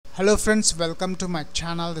Hello friends, welcome to my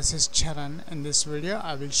channel. This is Charan. In this video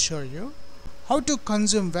I will show you how to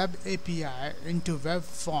consume web API into web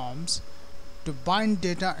forms to bind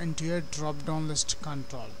data into a drop-down list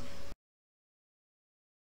control.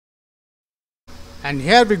 And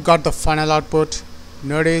here we got the final output.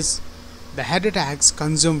 Notice the header tags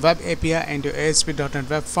consume web API into ASP.NET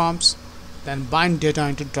web forms, then bind data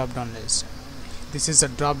into drop-down list. This is a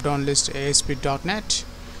drop-down list ASP.NET.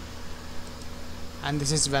 And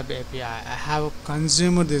this is web API. I have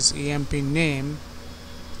consumed this EMP name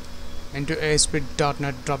into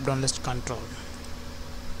ASP.NET drop-down list control.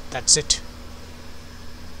 That's it.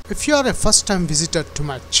 If you are a first-time visitor to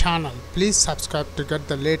my channel, please subscribe to get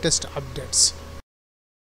the latest updates.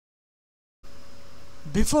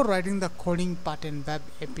 Before writing the coding part in web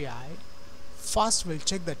API, first we'll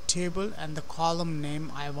check the table and the column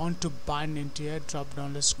name I want to bind into a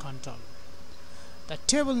drop-down list control. The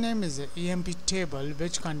table name is the EMP table,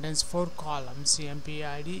 which contains 4 columns: EMP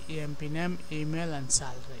ID, EMP name, email and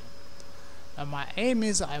salary. Now my aim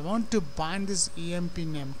is I want to bind this EMP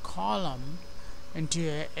name column into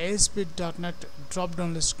a ASP.NET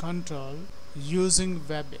drop-down list control using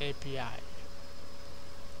web API.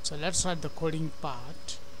 So let's write the coding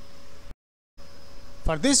part.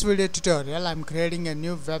 For this video tutorial, I'm creating a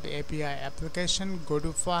new web API application. Go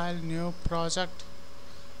to File, New Project.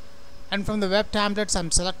 And from the web templates,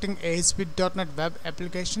 I'm selecting ASP.NET Web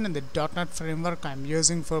Application, and the .NET framework I'm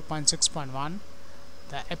using 4.6.1.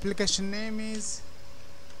 The application name is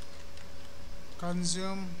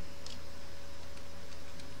Consume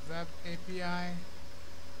Web API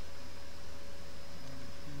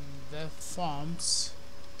Web Forms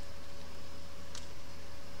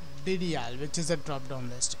DDL, which is a drop-down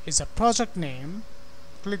list. It's a project name.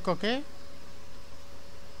 Click OK.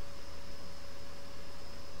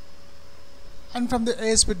 And from the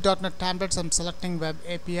ASP.NET templates, I'm selecting Web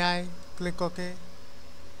API. Click OK.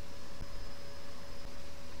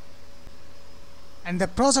 And the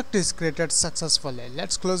project is created successfully.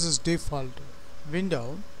 Let's close this default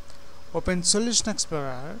window. Open Solution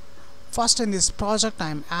Explorer. First, in this project,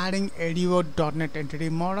 I'm adding ADO.NET Entity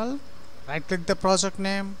Model. Right-click the project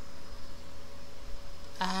name.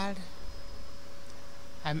 Add.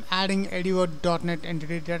 I'm adding ADO.NET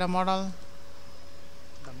Entity Data Model.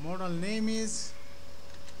 The model name is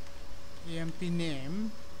EMP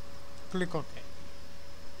name. Click OK.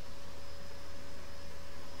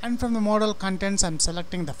 And from the model contents, I'm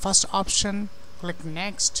selecting the first option. Click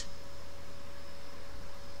Next.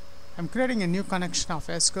 I'm creating a new connection of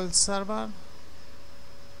SQL Server.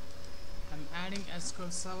 I'm adding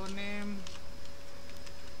SQL Server name.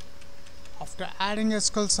 After adding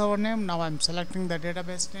SQL Server name, now I'm selecting the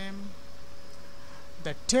database name.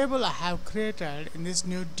 The table I have created in this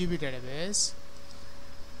new DB database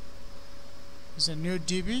is a new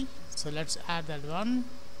DB, so let's add that one.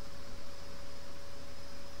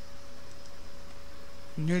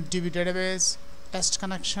 New DB database, test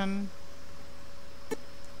connection.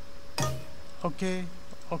 OK.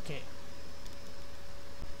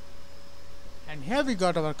 And here we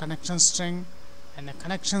got our connection string, and the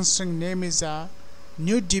connection string name is a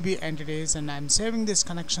new DB entities, and I'm saving this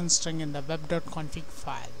connection string in the web.config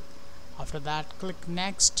file. After that, click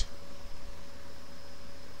Next.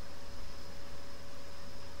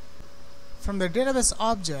 From the database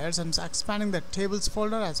objects, I'm expanding the tables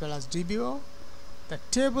folder as well as DBO. The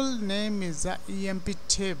table name is the EMP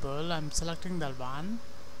table. I'm selecting that one.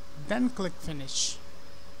 Then click Finish.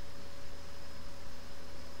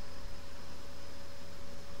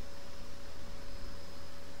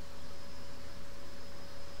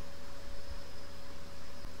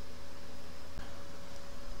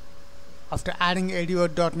 After adding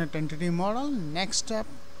ADO.NET Entity Model, next step,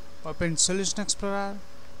 open Solution Explorer,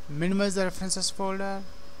 minimize the references folder.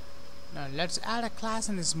 Now let's add a class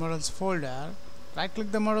in this models folder. Right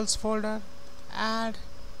click the models folder, add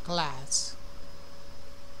class.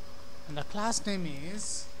 And the class name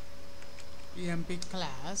is EMP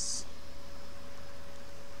class.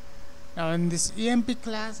 Now in this EMP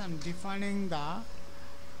class, I'm defining the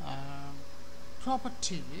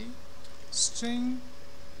property string,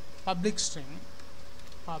 public string.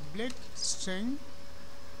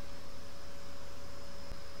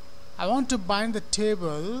 I want to bind the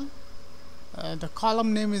table. The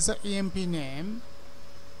column name is the EMP name.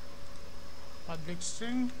 Public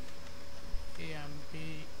string EMP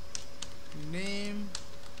name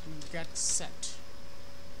get set.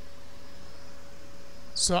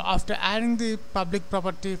 So after adding the public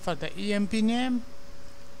property for the EMP name,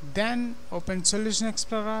 then open Solution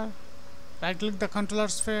Explorer, right click the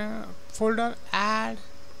controllers folder, add,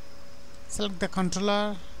 select the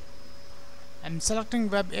controller, I'm selecting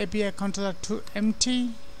web API controller to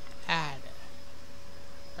empty, add.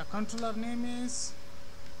 The controller name is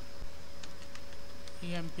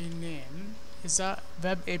emp name is a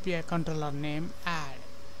web API controller name, add.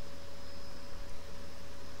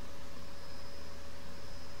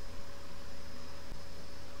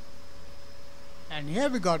 And here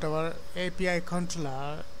we got our API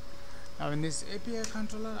controller. Now in this API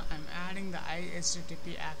controller, I'm adding the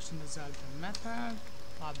iHttp action result method,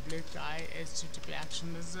 public iHttp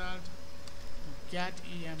action result, get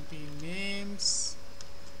emp names,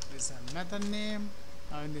 this is a method name.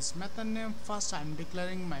 Now in this method name, first I'm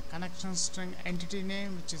declaring my connection string entity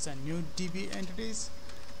name, which is a new DB entities,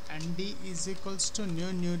 and d is equals to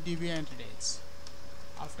new DB entities.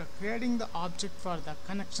 After creating the object for the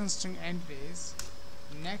connection string entities,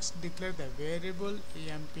 next declare the variable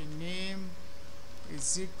emp name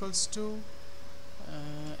is equals to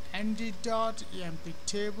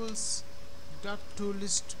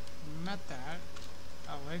nd.emptables.toList method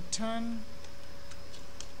return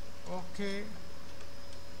OK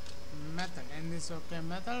method. In this OK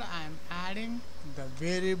method, I am adding the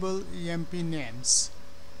variable emp names.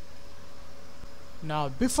 Now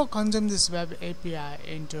before consuming this web API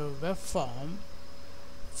into web form,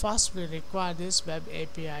 first we require this web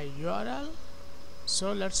API URL.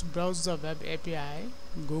 So let's browse the web API,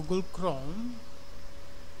 Google Chrome,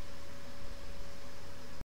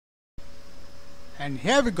 and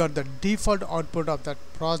here we got the default output of that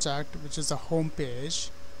project, which is the home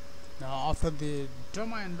page. Now after the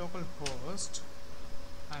domain localhost,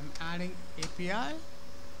 I'm adding API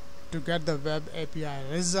to get the web API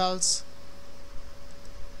results.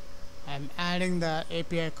 I'm adding the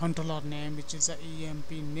API controller name, which is a emp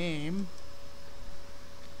name.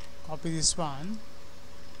 Copy this one,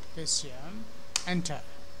 paste here, enter.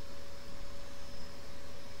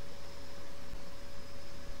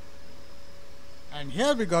 And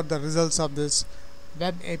here we got the results of this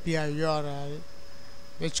web API URL,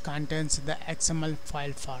 which contains the XML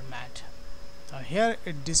file format. Now here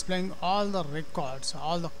it displaying all the records,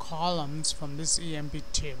 all the columns from this emp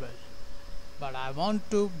table. But I want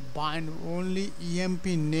to bind only emp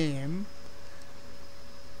name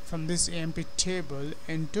from this emp table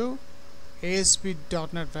into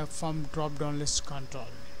ASP.NET Web Form drop-down list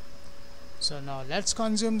control. So now let's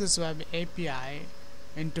consume this web API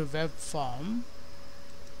into web form.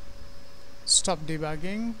 Stop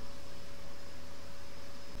debugging.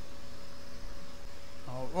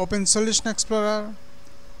 Now open Solution Explorer.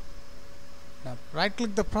 Now right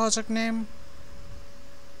click the project name,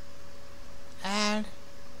 add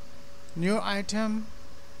new item,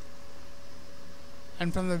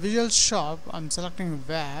 and from the visual shop I'm selecting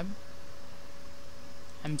web.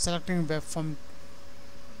 I'm selecting web form.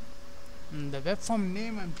 The web form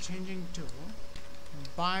name I'm changing to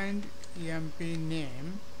bind emp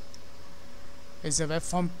name is a web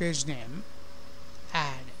form page name,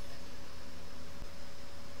 add.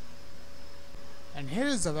 And here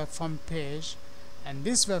is the web form page, and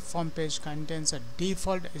this web form page contains a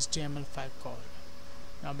default HTML file code.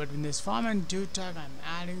 Now between this form and div tag, I'm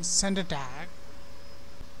adding center tag.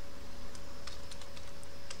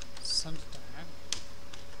 Center tag.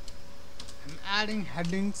 I'm adding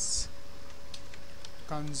headings,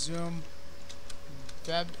 consume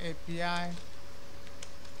web API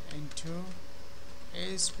into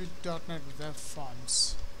ASP.NET Web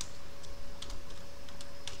Forms,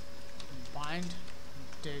 bind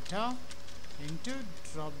data into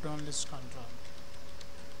drop-down list control.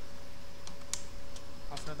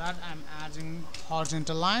 After that, I'm adding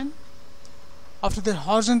horizontal line. After the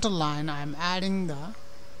horizontal line, I'm adding the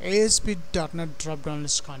ASP.NET drop-down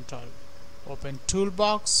list control. Open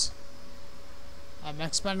toolbox. I'm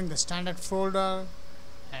expanding the standard folder,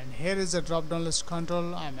 and here is the drop-down list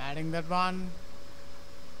control. I'm adding that one.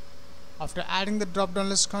 After adding the drop-down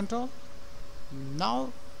list control,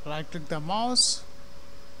 now right click the mouse,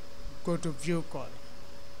 go to view code.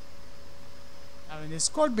 Now in this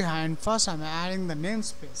code behind, first I'm adding the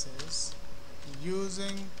namespaces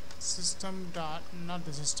using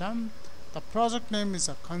the project name is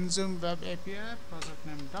a consume web API, project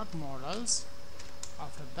name .models.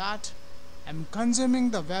 After that, I'm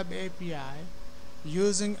consuming the web API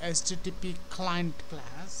using HTTP client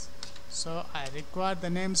class. So I require the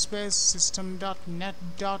namespace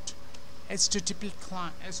system.net.http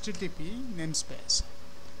namespace.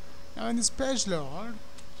 Now in this page load,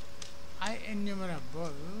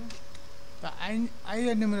 IEnumerable,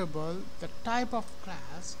 the type of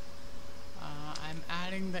class, I'm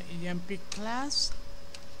adding the emp class,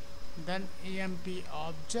 then emp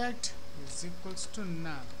object is equals to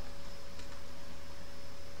null.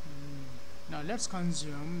 Now let's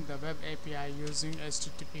consume the web API using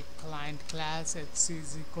HTTP client class. HC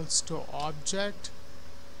is equals to object,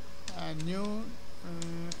 a new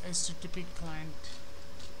HTTP client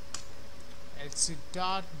HC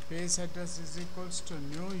dot base address is equals to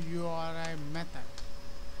new URI method.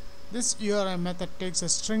 This URI method takes a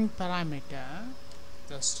string parameter.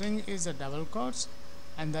 The string is a double quotes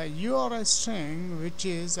and the URI string, which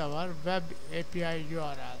is our web API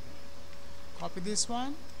URL. Copy this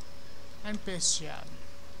one and paste here.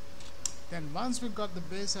 Then once we got the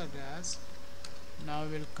base address, now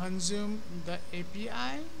we'll consume the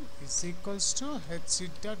API is equals to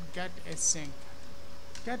hc.getAsync.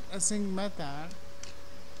 GetAsync method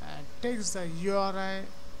takes the URI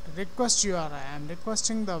request URI. I am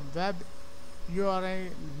requesting the web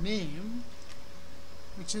URI name,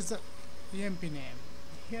 which is the EMP name.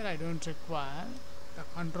 Here I don't require the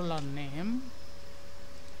controller name.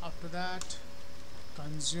 After that,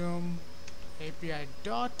 consume API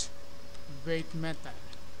dot wait method.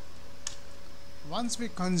 Once we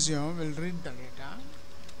consume, we'll read the data.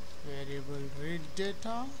 Variable read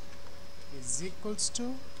data is equals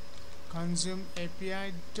to consume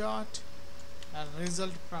API dot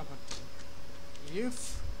result property.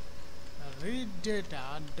 If read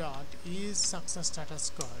data dot is success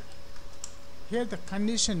status code. Here the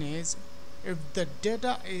condition is if the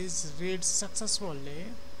data is read successfully,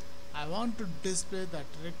 I want to display that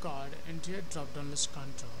record into a drop-down list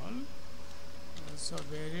control. So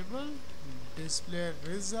variable display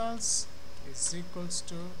results is equals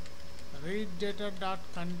to read data dot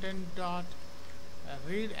content dot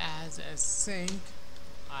read as a sync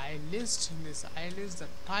iList. In this iList, the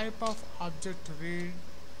type of object to read,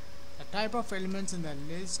 the type of elements in the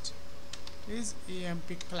list is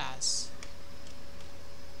EMP class.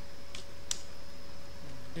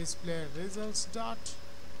 Display results dot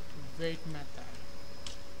wait method.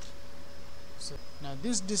 So now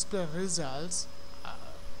this display results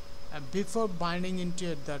before binding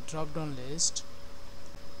into the drop down list,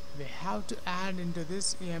 we have to add into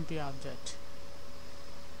this EMP object.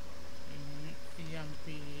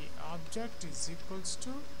 EMP object is equals to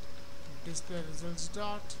display results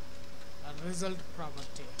dot result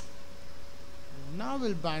property. Now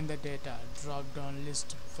we'll bind the data. Drop down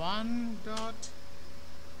list 1 dot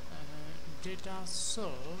data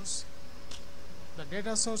source. The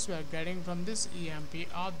data source we are getting from this EMP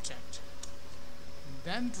object.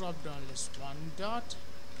 Then drop down list 1 dot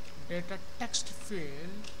data text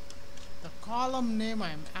field. The column name I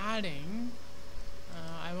am adding,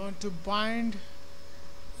 I want to bind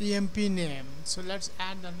EMP name. So let's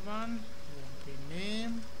add that one. EMP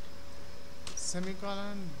name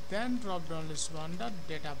semicolon. Then drop down list 1 dot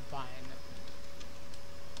data bind.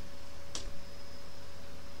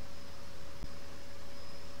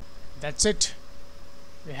 That's it.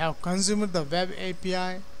 We have consumed the web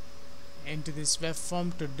API into this web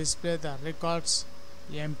form to display the records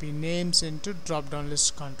EMP names into drop down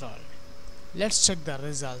list control. Let's check the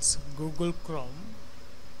results. Google Chrome,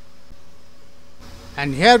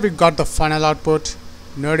 and here we got the final output.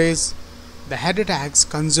 Notice the header tags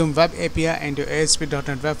consume web API into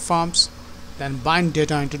ASP.NET Web Forms, then bind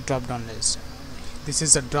data into drop down list. This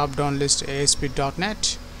is a drop down list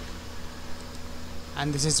ASP.NET,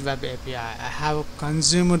 and this is web API. I have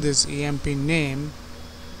consumed this EMP name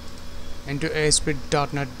into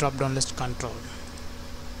ASP.NET drop down list control.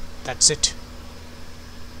 That's it.